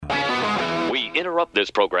interrupt this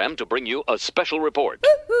program to bring you a special report.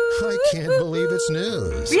 I can't believe it's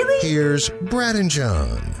news. Really? Here's Brad and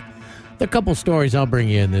John. The couple stories I'll bring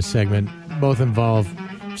you in this segment both involve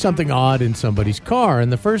something odd in somebody's car.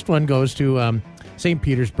 And the first one goes to St.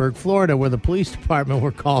 Petersburg, Florida, where the police department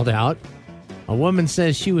were called out. A woman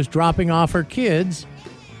says she was dropping off her kids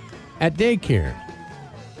at daycare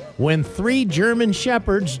when 3 German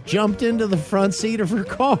Shepherds jumped into the front seat of her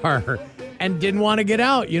car and didn't want to get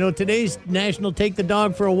out. You know, today's National Take the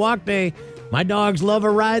Dog for a Walk Day. My dogs love a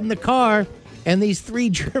ride in the car. And these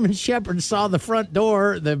 3 German Shepherds saw the front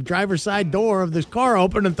door, the driver's side door of this car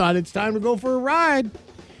open and thought it's time to go for a ride.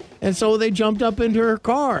 And so they jumped up into her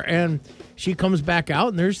car. And she comes back out,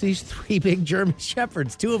 and there's these 3 big German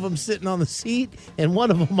Shepherds, 2 of them sitting on the seat and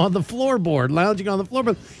 1 of them on the floorboard, lounging on the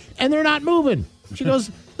floorboard. And they're not moving. She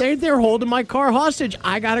goes, they're holding my car hostage.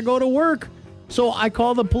 I got to go to work. So I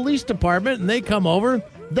call the police department, and they come over.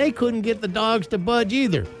 They couldn't get the dogs to budge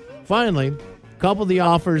either. Finally, a couple of the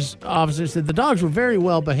officers said the dogs were very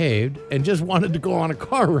well behaved and just wanted to go on a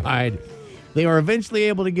car ride. They were eventually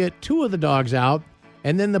able to get 2 of the dogs out,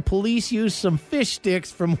 and then the police used some fish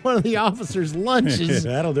sticks from one of the officers' lunches.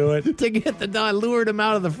 That'll do it. To get the dog, lured him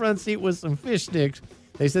out of the front seat with some fish sticks.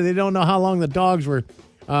 They said they don't know how long the dogs were,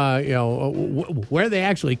 where they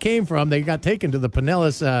actually came from. They got taken to the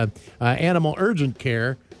Pinellas Animal Urgent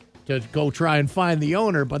Care to go try and find the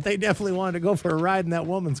owner, but they definitely wanted to go for a ride in that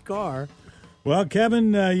woman's car. Well,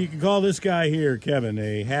 Kevin, you can call this guy here, Kevin,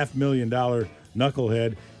 a $500,000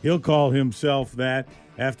 knucklehead. He'll call himself that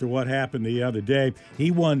after what happened the other day.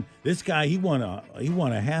 He won a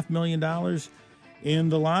 $500,000 in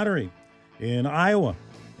the lottery in Iowa.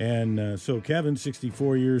 And so Kevin,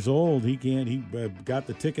 64 years old, he got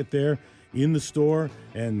the ticket there in the store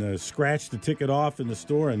and scratched the ticket off in the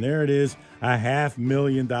store, and there it is,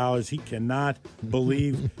 $500,000. He cannot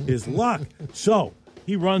believe his luck. So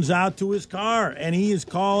he runs out to his car, and he is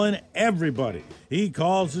calling everybody. He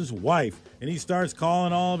calls his wife, and he starts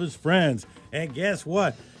calling all of his friends. And guess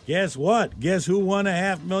what? Guess who won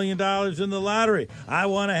 $500,000 in the lottery? I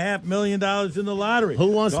won $500,000 in the lottery. Who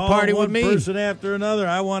wants to party with me? One person after another.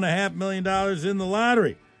 I won $500,000 in the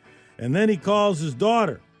lottery. And then he calls his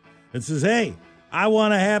daughter and says, hey, I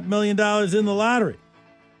won $500,000 in the lottery.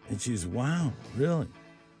 And she's, wow, really?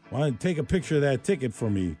 Why don't you take a picture of that ticket for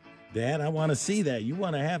me, Dad? I want to see that. You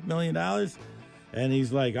won $500,000? And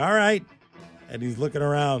he's like, all right. And he's looking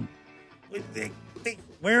around.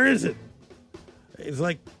 Where is it? He's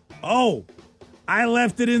like, oh, I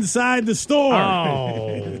left it inside the store.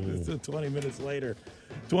 Oh. So 20 minutes later,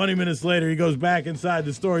 he goes back inside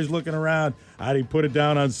the store. He's looking around. He put it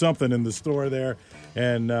down on something in the store there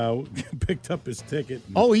and picked up his ticket.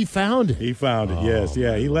 Oh, he found it. He found it, yes.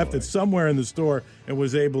 Yeah, he left it somewhere in the store and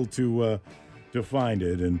was able to find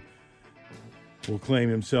it and will claim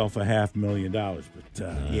himself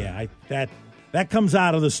 $500,000. But, that comes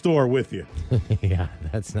out of the store with you. Yeah,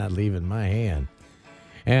 that's not leaving my hand.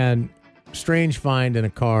 And strange find in a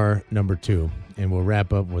car, number 2. And we'll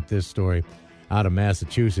wrap up with this story out of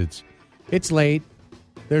Massachusetts. It's late.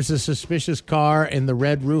 There's a suspicious car in the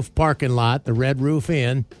Red Roof parking lot, the Red Roof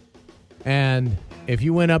Inn. And if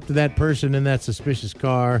you went up to that person in that suspicious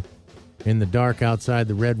car in the dark outside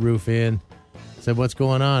the Red Roof Inn, said, what's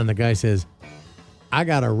going on? And the guy says, I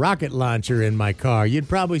got a rocket launcher in my car. You'd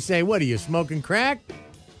probably say, what, are you smoking crack?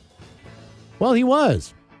 Well, he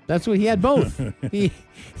was. That's what he had both.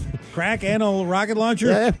 Crack and a rocket launcher?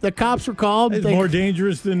 Yeah, the cops were called. It's more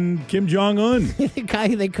dangerous than Kim Jong-un.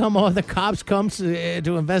 The cops come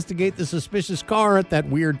to investigate the suspicious car at that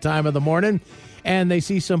weird time of the morning, and they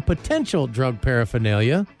see some potential drug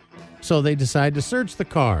paraphernalia, so they decide to search the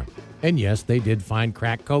car. And yes, they did find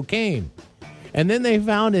crack cocaine. And then they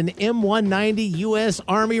found an M190 U.S.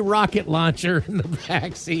 Army rocket launcher in the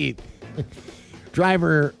back seat.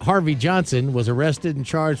 Driver Harvey Johnson was arrested and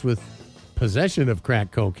charged with possession of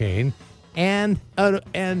crack cocaine and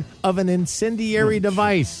of an incendiary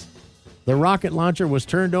device. The rocket launcher was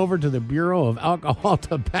turned over to the Bureau of Alcohol,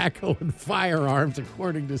 Tobacco, and Firearms,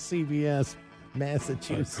 according to CBS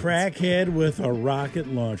Massachusetts. A crackhead with a rocket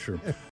launcher.